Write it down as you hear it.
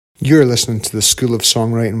You're listening to the School of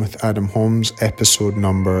Songwriting with Adam Holmes, episode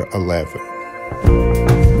number 11.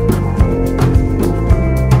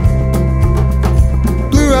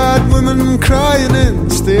 Blue-eyed women crying in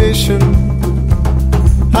the station,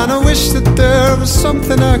 and I wish that there was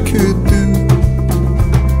something I could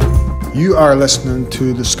do. You are listening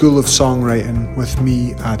to the School of Songwriting with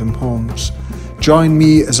me, Adam Holmes. Join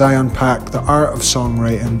me as I unpack the art of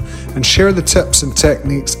songwriting and share the tips and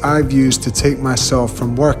techniques I've used to take myself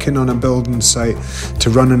from working on a building site to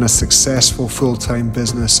running a successful full-time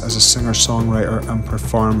business as a singer-songwriter and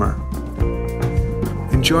performer.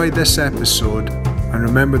 Enjoy this episode and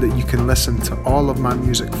remember that you can listen to all of my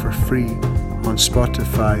music for free on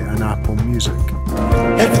Spotify and Apple Music.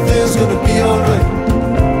 Everything's gonna be alright.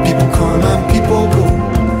 People come and people go.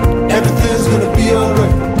 Everything's gonna be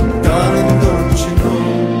alright. Darling, don't you know?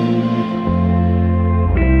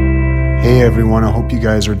 Hey everyone, I hope you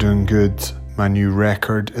guys are doing good. My new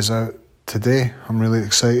record is out today. I'm really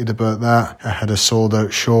excited about that. I had a sold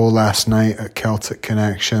out show last night at Celtic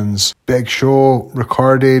Connections. Big show,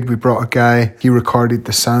 recorded. We brought a guy, he recorded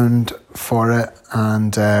the sound for it,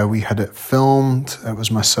 and we had it filmed. It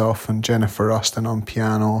was myself and Jennifer Rustin on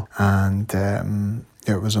piano, and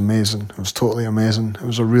it was amazing. It was totally amazing. It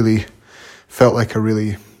was felt like a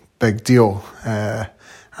really big deal, and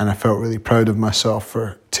I felt really proud of myself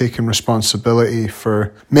for taking responsibility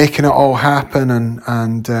for making it all happen,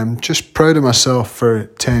 and just proud of myself for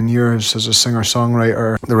 10 years as a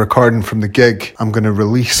singer-songwriter. The recording from the gig I'm going to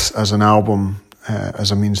release as an album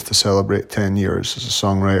as a means to celebrate 10 years as a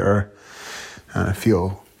songwriter, and I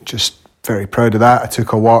feel just very proud of that. I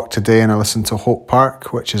took a walk today and I listened to Hope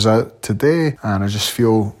Park, which is out today, and I just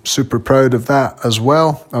feel super proud of that as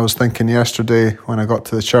well. I was thinking yesterday when I got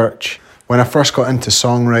to the church, when I first got into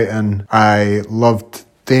songwriting, I loved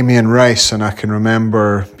Damien Rice, and I can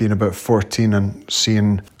remember being about 14 and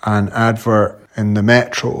seeing an advert in the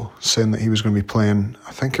Metro saying that he was going to be playing,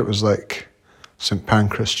 I think it was like St.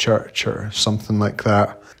 Pancras Church or something like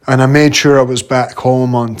that. And I made sure I was back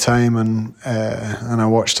home on time, and I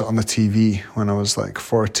watched it on the TV when I was like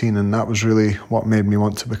 14, and that was really what made me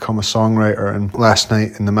want to become a songwriter. And last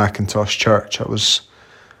night in the Macintosh Church, I was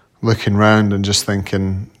looking around and just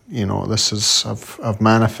thinking, you know, I've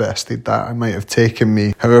manifested that. It might have taken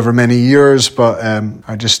me however many years, but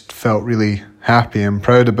I just felt really happy and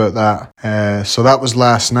proud about that. So that was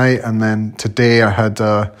last night, and then today I had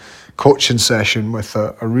a coaching session with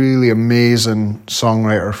a really amazing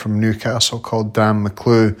songwriter from Newcastle called Dan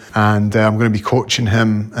McClue, and I'm going to be coaching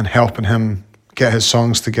him and helping him get his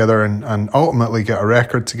songs together and ultimately get a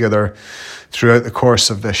record together throughout the course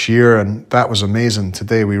of this year. And that was amazing.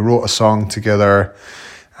 Today we wrote a song together,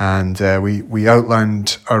 and we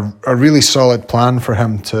outlined a really solid plan for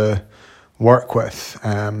him to work with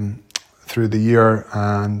through the year,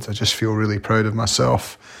 and I just feel really proud of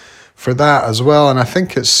myself for that as well. And I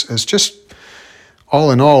think it's just all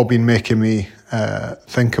in all been making me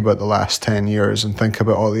think about the last 10 years and think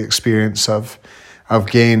about all the experience I've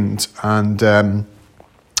gained. And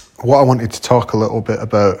what I wanted to talk a little bit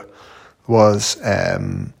about was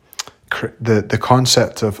the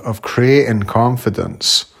concept of creating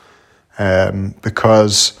confidence,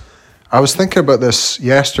 because I was thinking about this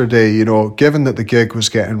yesterday, you know, given that the gig was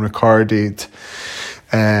getting recorded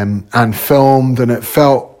and filmed, and it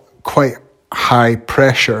felt quite high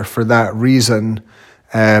pressure for that reason.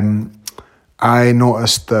 I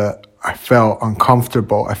noticed that I felt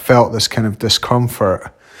uncomfortable. I felt this kind of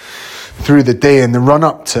discomfort through the day in the run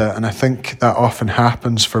up to it, and I think that often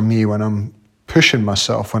happens for me when I'm pushing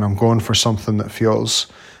myself, when I'm going for something that feels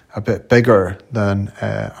a bit bigger than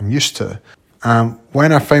I'm used to.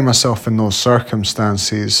 When I find myself in those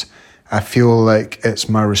circumstances, I feel like it's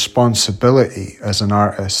my responsibility as an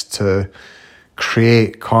artist to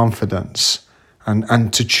create confidence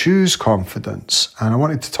and to choose confidence. And I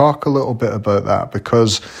wanted to talk a little bit about that,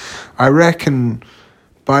 because I reckon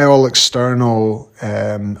by all external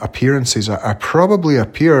appearances, I probably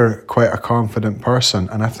appear quite a confident person,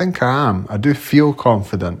 and I think I am. I do feel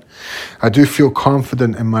confident. I do feel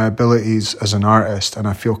confident in my abilities as an artist, and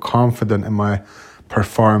I feel confident in my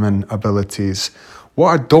performing abilities.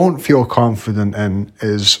 What I don't feel confident in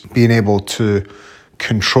is being able to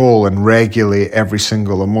control and regulate every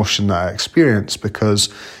single emotion that I experience, because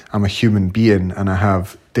I'm a human being and I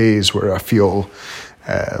have days where I feel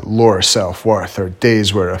lower self-worth, or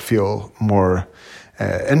days where I feel more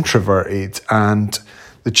introverted. And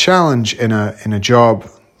the challenge in a job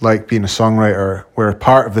like being a songwriter, where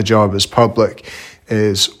part of the job is public,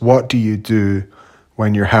 is what do you do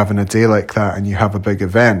when you're having a day like that and you have a big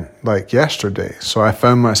event like yesterday? So I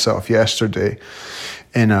found myself yesterday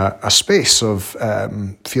in a space of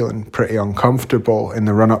feeling pretty uncomfortable in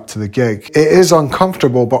the run-up to the gig. It is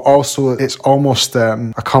uncomfortable, but also it's almost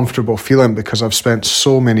a comfortable feeling because I've spent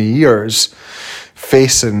so many years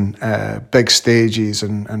facing big stages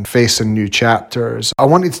and facing new chapters. I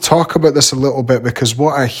wanted to talk about this a little bit because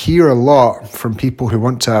what I hear a lot from people who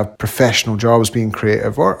want to have professional jobs being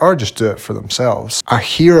creative or just do it for themselves, I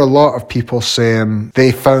hear a lot of people saying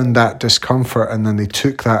they found that discomfort and then they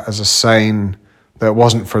took that as a sign that it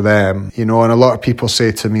wasn't for them, and a lot of people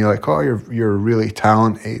say to me like, oh, you're really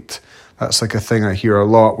talented. That's like a thing I hear a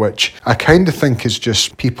lot, which I kind of think is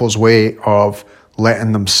just people's way of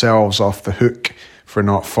letting themselves off the hook for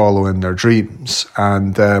not following their dreams.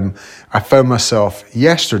 And I found myself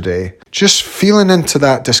yesterday just feeling into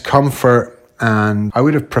that discomfort, and I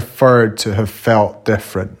would have preferred to have felt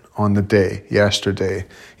different on the day yesterday.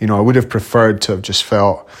 I would have preferred to have just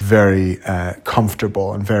felt very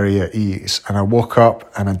comfortable and very at ease. And I woke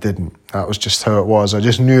up and I didn't. That was just how it was. I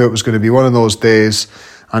just knew it was going to be one of those days,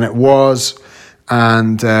 and it was.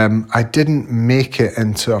 And I didn't make it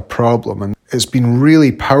into a problem. And it's been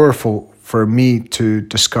really powerful for me to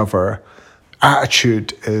discover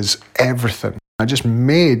attitude is everything. I just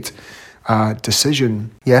made a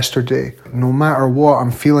decision yesterday. No matter what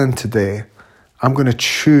I'm feeling today, I'm going to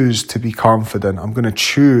choose to be confident. I'm going to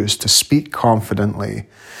choose to speak confidently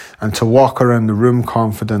and to walk around the room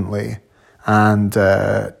confidently and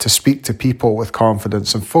to speak to people with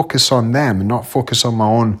confidence and focus on them and not focus on my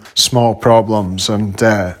own small problems, and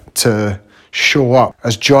to show up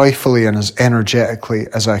as joyfully and as energetically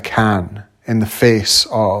as I can in the face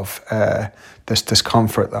of this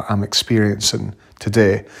discomfort that I'm experiencing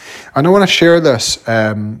today. And I want to share this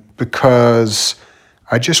because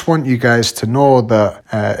I just want you guys to know that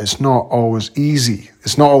it's not always easy.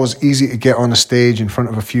 It's not always easy to get on a stage in front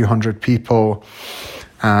of a few hundred people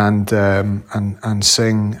and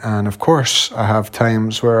sing. And of course, I have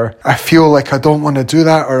times where I feel like I don't want to do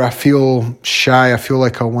that, or I feel shy. I feel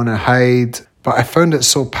like I want to hide. But I found it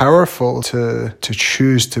so powerful to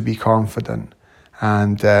choose to be confident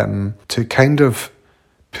and to kind of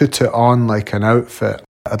put it on like an outfit.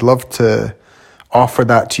 I'd love to offer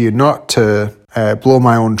that to you, not to blow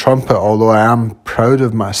my own trumpet, although I am proud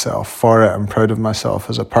of myself for it. I'm proud of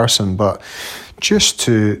myself as a person, but just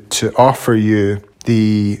to offer you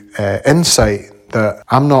the insight that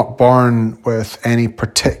I'm not born with any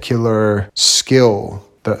particular skill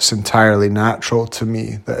that's entirely natural to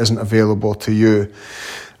me, that isn't available to you.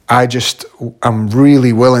 I'm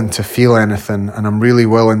really willing to feel anything, and I'm really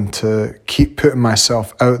willing to keep putting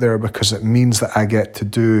myself out there because it means that I get to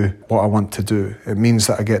do what I want to do. It means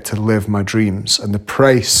that I get to live my dreams, and the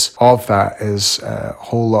price of that is a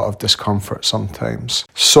whole lot of discomfort sometimes.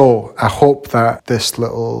 So I hope that this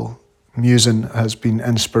little musing has been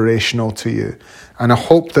inspirational to you, and I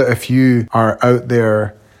hope that if you are out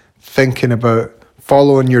there thinking about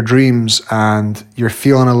following your dreams and you're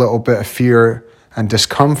feeling a little bit of fear and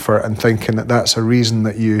discomfort and thinking that that's a reason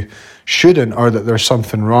that you shouldn't, or that there's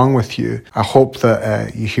something wrong with you, I hope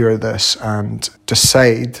that you hear this and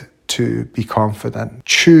decide to be confident,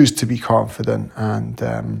 choose to be confident,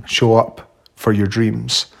 and show up for your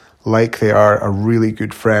dreams like they are a really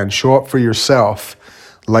good friend. Show up for yourself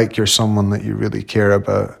like you're someone that you really care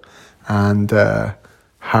about, and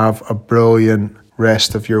have a brilliant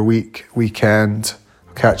rest of your weekend.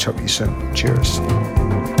 I'll catch up with you soon. Cheers.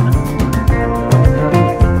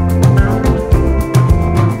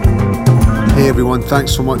 Hey everyone,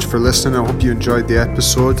 thanks so much for listening. I hope you enjoyed the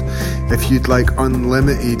episode. If you'd like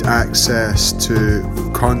unlimited access to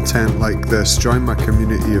content like this, join my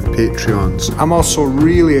community of Patreons. I'm also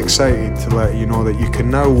really excited to let you know that you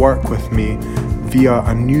can now work with me via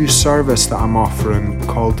a new service that I'm offering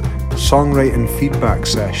called Songwriting Feedback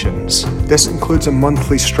Sessions. This includes a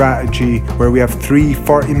monthly strategy where we have 3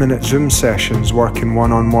 40-minute Zoom sessions working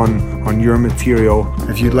one-on-one on your material.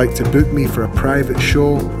 If you'd like to book me for a private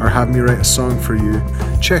show or have me write a song for you,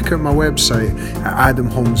 check out my website at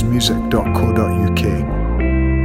adamholmesmusic.co.uk.